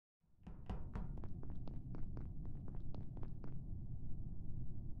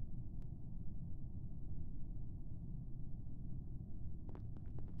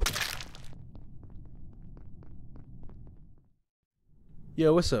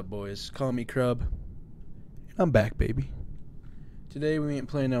Yo, what's up, boys? Call me Crub. And I'm back, baby. Today we ain't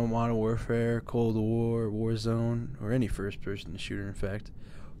playing on Modern Warfare, Cold War, Warzone, or any first-person shooter, in fact.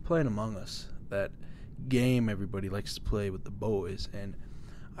 We're playing Among Us, that game everybody likes to play with the boys, and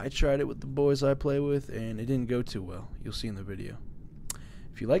I tried it with the boys I play with, and it didn't go too well. You'll see in the video.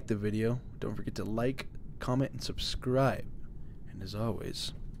 If you like the video, don't forget to like, comment, and subscribe. And as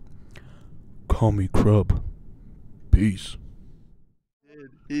always, call me Crub. Peace.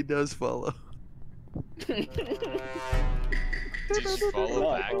 He does follow. Did you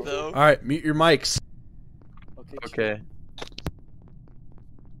follow back though? Alright, mute your mics. Okay.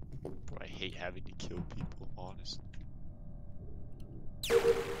 I hate having to kill people, honestly.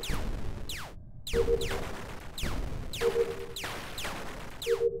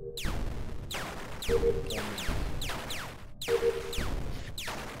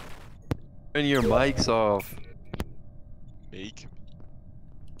 Turn your mics off. Make me.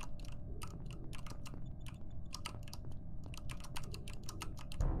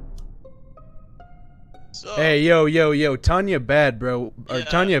 So, Hey, yo, Tanya bad, bro. Or Yeah.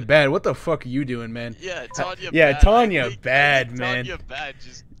 Tanya bad. What the fuck are you doing, man? yeah, Tanya Yeah, bad. Tanya I think bad, man. Tanya bad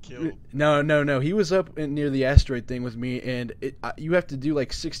just killed. No. He was up near the asteroid thing with me, and you have to do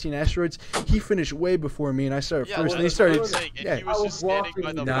like 16 asteroids. He finished way before me, and I started Yeah, first. well, And he that's what I'm started. saying, and Yeah. he was just standing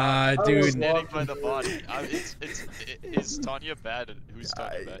by the Nah, body. dude. Standing by the body. Is Tanya bad? Who's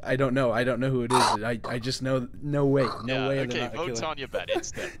Tanya bad? I don't know. I don't know who it is. I just know. No way. No way. Okay, they're not a vote killer. Tanya bad.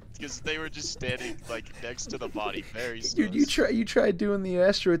 It's them. Because they were just standing like next to the body, very Dude, sus. you tried doing the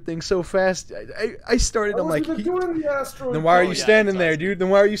asteroid thing so fast. I started. I'm like, doing the asteroid. then why are you yeah, standing it's there, us. dude? Then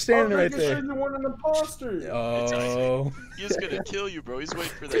why are you standing right You there? said you weren't an imposter. Oh. He was gonna kill you, bro. He's waiting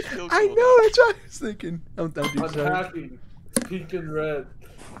for that kill. I cooldown. know. That's what I was thinking. I'm dude, I'm sorry. hacking. Pink and red.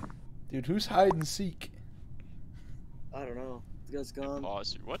 Dude, who's hide and seek? I don't know. You guys gone?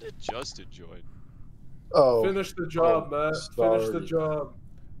 Imposter. What did Justin join? Oh. Finish the job, Matt. Finish the sorry. job.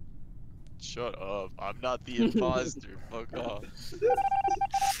 Shut up. I'm not the imposter. Fuck off.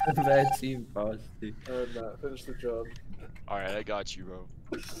 Bad team, boss. Alright, Matt. Finish the job. Alright, I got you, bro.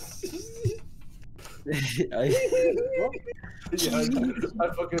 Yeah, I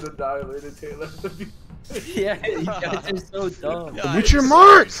fucking annihilated Taylor. Yeah, you guys are so dumb. Yeah, Mute your I saw you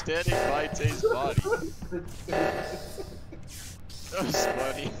mark! standing by Tay's body. That was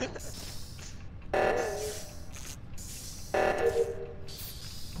funny.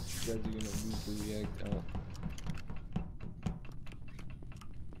 You guys are gonna lose the react out.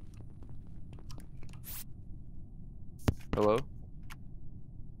 Hello?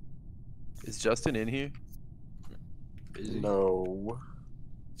 Is Justin in here? No.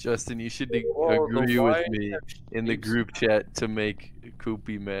 Justin, you should Whoa, agree the with wine me in the group chat to make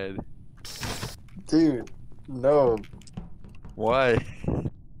Koopy mad. Dude, no, Why?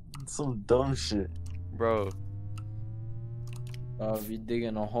 some dumb shit. Bro, Oh, if you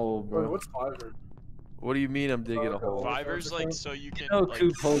digging a hole, Wait, bro. what's Fiverr? what do you mean I'm digging a hole? Fiverr's like so you can know like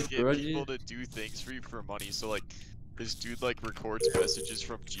Coop holds get grudges? people to do things for you for money. So like this dude like records messages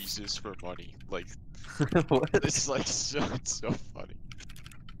from Jesus for money. Like What? it's like it's so funny.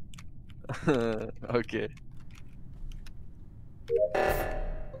 Okay.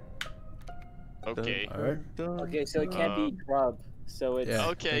 Okay. Alright. Okay, so it can't be Crub. So it's Yeah.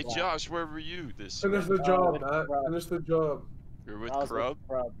 Okay, Josh, where were you this? Finish the job, with Matt. Crub. Finish the job. You're with I was Crub?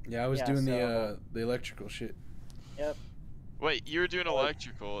 Crub. Yeah, I was Yeah, doing so- the electrical shit. Wait, you were doing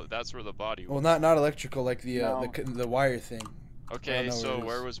electrical. That's where the body was. Well, not electrical, like the No. the wire thing. Okay, know so where it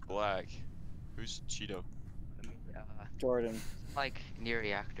where is. was Black? Who's Cheeto? Jordan. Like near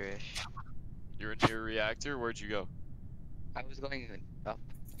reactor-ish. You're near reactor. Where'd you go? I was going up.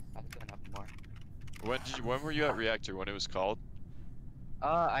 I was going up more. When were you at reactor? When it was called?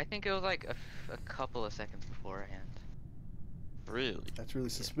 I think it was like a couple of seconds beforehand. Really? That's really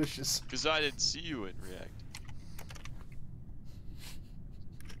suspicious. Because I didn't see you in reactor.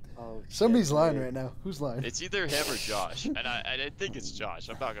 Oh, shit, Somebody's lying dude. right now. Who's lying? It's either him or Josh, and I didn't think it's Josh.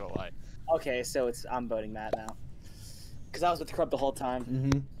 I'm not gonna lie. Okay, so I'm voting Matt now. Cause I was with Crub the whole time.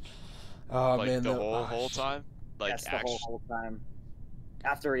 Mm-hmm. Oh Like man, the oh, whole shit. time. Like Yes, the actually. whole time.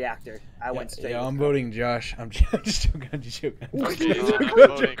 After reactor, I went straight. Yeah, with I'm Crub. voting Josh. I'm just joking. I'm just joking. Okay, I'm I'm joking,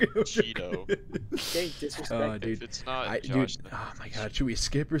 voting I'm Cheeto. Okay, disrespect. Oh, dude. If it's not I, Josh, dude, then oh my it's god, should we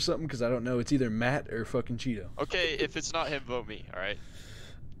skip or something? Because I don't know. It's either Matt or fucking Cheeto. Okay, if it's not him, vote me. All right,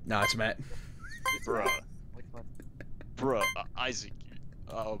 Nah, it's Matt. bruh, Which one? bruh, Isaac.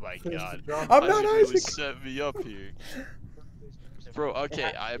 Oh my Finish god. the job. I'm not really Isaac. set me up here. Bro,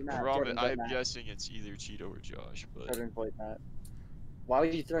 okay, I Matt, promise. Jordan, vote I'm Matt. guessing it's either Cheeto or Josh, but Jordan, vote Matt. Why were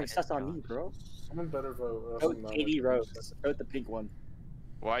you throwing sus on me, bro? Someone better vote. or else Vote I'm not KD making Rose. sense. Vote the pink one.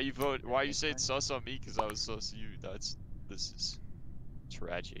 Why you vote? Why you saying sus on me? Cause I was sus you. This is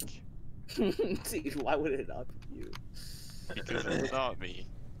tragic. Dude, why would it not be you? Because it's not me.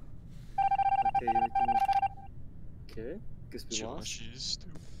 Okay, you're making... Okay, guess we lost. Josh is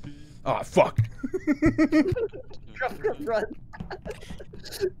stupid. Oh fuck. Run!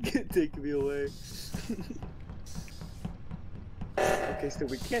 Take me away. Okay, so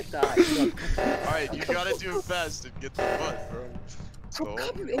we can't die. Alright, you gotta do it fast and get the butt, bro. Oh, So,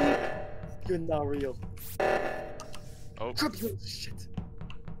 come You're not real. oh. Shit.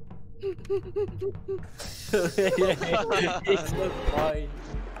 It's so fine.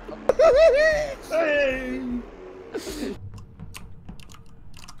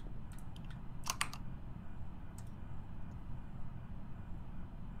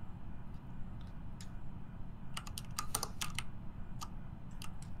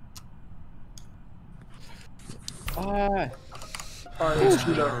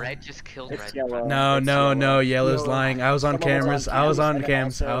 Red just killed It's red. yellow. No, It's no, yellow. no. Yellow's lying. I was on Someone cameras. I was on and then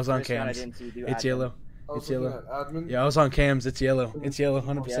cams. also I was on first one I cams. didn't see do It's admin. yellow. I was It's looking yellow. at admin. Yeah, I was on cams. It's yellow. It's yellow,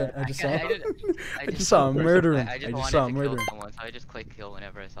 100%. I just saw him. I just saw him murder him. I I just just saw him wanted to murder kill him. someone, so I just clicked kill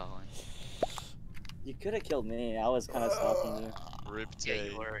whenever I saw one. You could have killed me. I was kind of stalking you. Rip Yeah, Tay.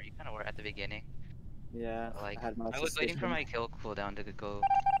 you kind of were at the beginning. Yeah, Like, I had my I was waiting for suspicion. my kill cooldown to go.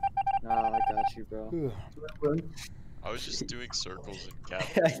 Nah, I got you, bro. I was just doing circles and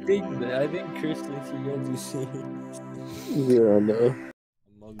cap. I think Chris thinks you guys are serious. Yeah, I know.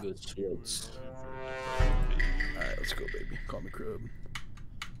 Among Us shits. Alright, let's go, baby. Call me Crub.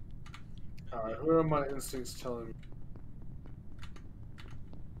 Alright, where are my instincts telling me?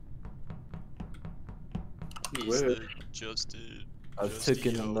 He's the Justin. I've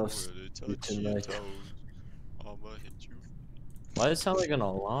taken enough tonight. I'ma hit you. Why does it sound like an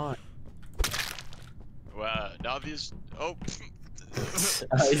alarm? Wow, Navia's. Oh.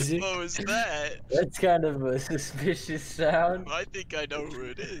 Isaac? What was that? That's kind of a suspicious sound. I think I know who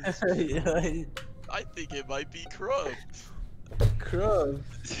it is. Yeah, I think it might be Crub. Crub.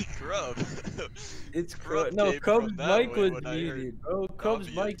 Crub. It's Crub Crub. No, came Crub's from that mic way was when I heard muted. Oh, Crub's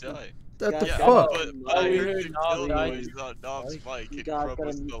Navia mic. die. What the Yeah, fuck? But I we heard heard the Nav kill die. noise on Nob's mic, You and guys Crub gotta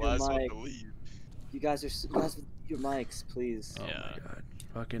was the mute your last one mic. to leave. You guys with your mics, please. Oh Yeah. my god.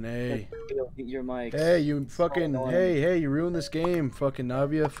 Fucking A. Mute your mics. Hey, you fucking. annoying. Hey, you ruined this game. Fucking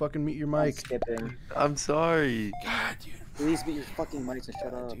Navia. Fucking mute your I'm mic. skipping. I'm sorry. God, dude. Please mute your fucking mics and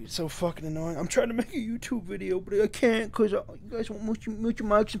shut up. Dude, it's so fucking annoying. I'm trying to make a YouTube video, but I can't because you guys won't mute your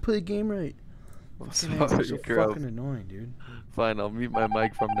mics and play the game right. I'm Fucking A, it's sorry, so Crub. fucking annoying, dude. Fine, I'll mute my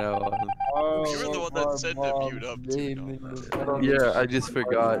mic from now on. Oh, You were the one that said to mute up too. Yeah, I just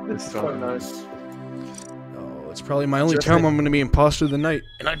forgot this Quite time. nice. Oh, it's probably my only Justin. time I'm gonna be imposter of the night,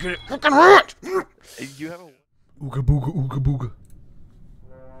 and I get it fucking right. Hey, you have a. Ooga booga, ooga booga.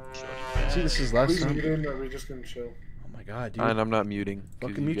 See, this is last Please time. mute in, or are we just gonna chill? Oh my god, dude. Fine, I'm not muting. 'cause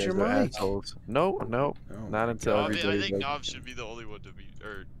Fucking you mute guys your are mic. assholes. No, Oh not my until I everybody. think does. Nav should be the only one to mute,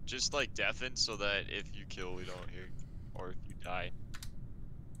 or just like deafen so that if you kill, we don't hear, or if you die.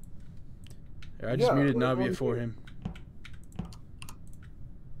 I just Yeah, muted what do you Navia want for to him.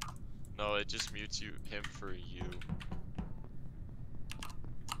 No, it just mutes him for you.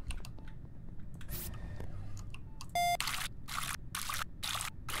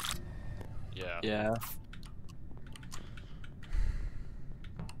 Yeah. Yeah.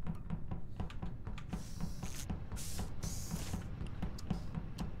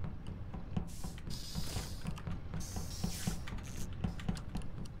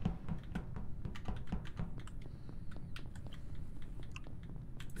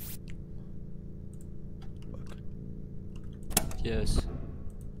 Yes.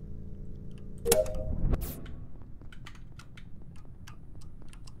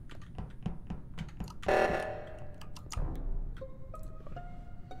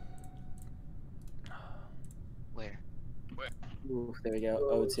 Where? Ooh, there we go.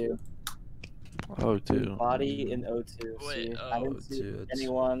 O2. Oh, dude. Body in O2. Wait, See, I didn't see O2, it's-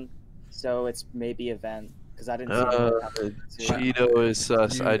 anyone, so it's maybe event. Because I didn't see anyone. Cheeto is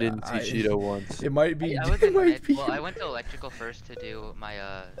sus. I Dude, didn't see Cheeto once. It might be. I was It in might be. well, I went to electrical first to do my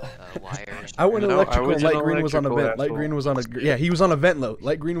wire. and- I went No, I electrical. was Light an green was on a electrical vent. Light asshole. green was on a. Yeah, he was on a vent low.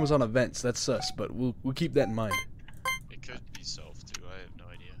 Light green was on a vent. So that's sus. But we'll keep that in mind. It could be self too. I have no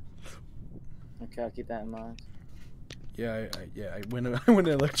idea. Okay, I'll keep that in mind. Yeah, I went. I went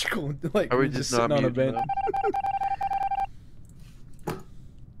electrical. Like Are we just just sitting not on a muting vent. them?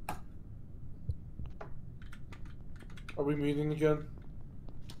 Are we meeting again?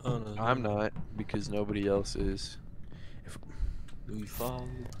 Oh, no, I'm not because nobody else is. We fall.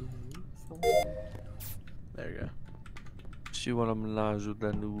 There you go. She wanna menage with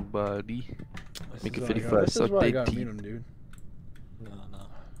that new body. Make it This is 55, this is suck why I they gotta teeth. meet him, dude. No.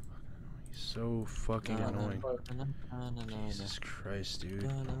 He's so fucking No, no. annoying. No. Jesus Christ, dude.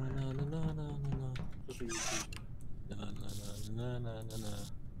 No. Just read it.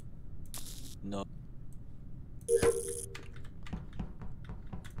 No.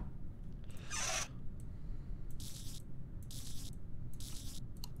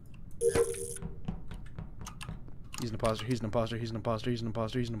 He's an imposter, he's an imposter, he's an imposter, he's an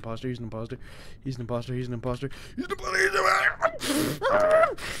imposter, he's an imposter, he's an imposter, he's an imposter, he's an imposter, he's an imposter.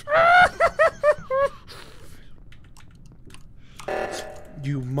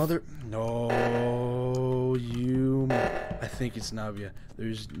 You mother. No, you. I think it's Navia.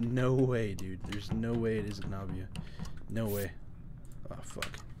 There's no way, dude. There's no way it isn't Navia. No way. Oh,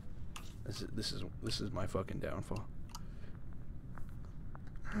 fuck. This is my fucking downfall.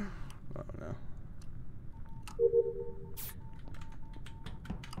 Oh, no.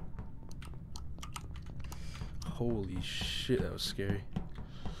 Holy shit, that was scary.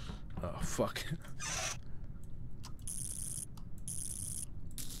 Oh, fuck.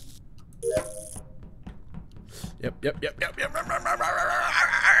 Yep.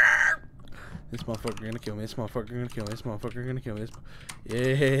 This motherfucker gonna kill me. This motherfucker gonna kill me. This motherfucker gonna kill me.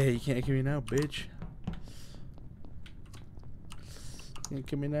 Yeah, you can't kill me now, bitch. You can't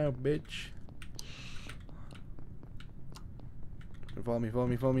kill me now, bitch. Follow me.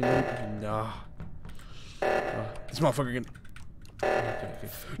 No. This motherfucker gonna. Okay.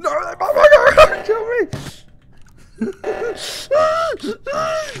 No, that motherfucker gonna kill me.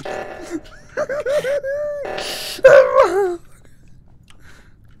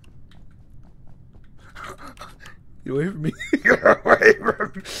 Get away from me. Get away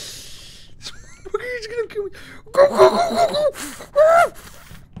from me. This motherfucker is gonna kill me. Go.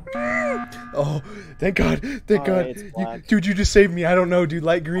 Oh, thank God. Thank God. it's black. Dude, you just saved me. I don't know, dude.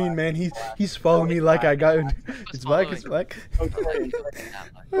 Light green, man. He's following me like I got. It's black. It's black. Oh, Jordan,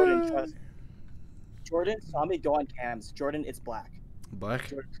 trust me. Jordan saw me go on cams. Jordan, it's black. Black.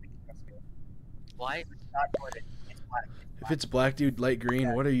 Jordan, trust me. Why? It's not Jordan. It's black. If it's black, dude, light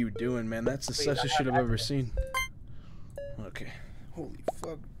green, what are you doing, man? That's the such shit I've ever seen. Okay. Holy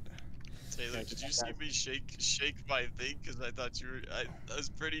fuck. Taylor, did you see me shake my thing? Because I thought you were. I was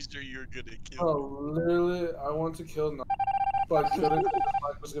pretty sure you were gonna kill me. Oh, literally, I want to kill Navia, but I couldn't because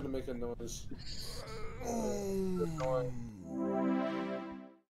Mike was gonna make a noise. Annoying.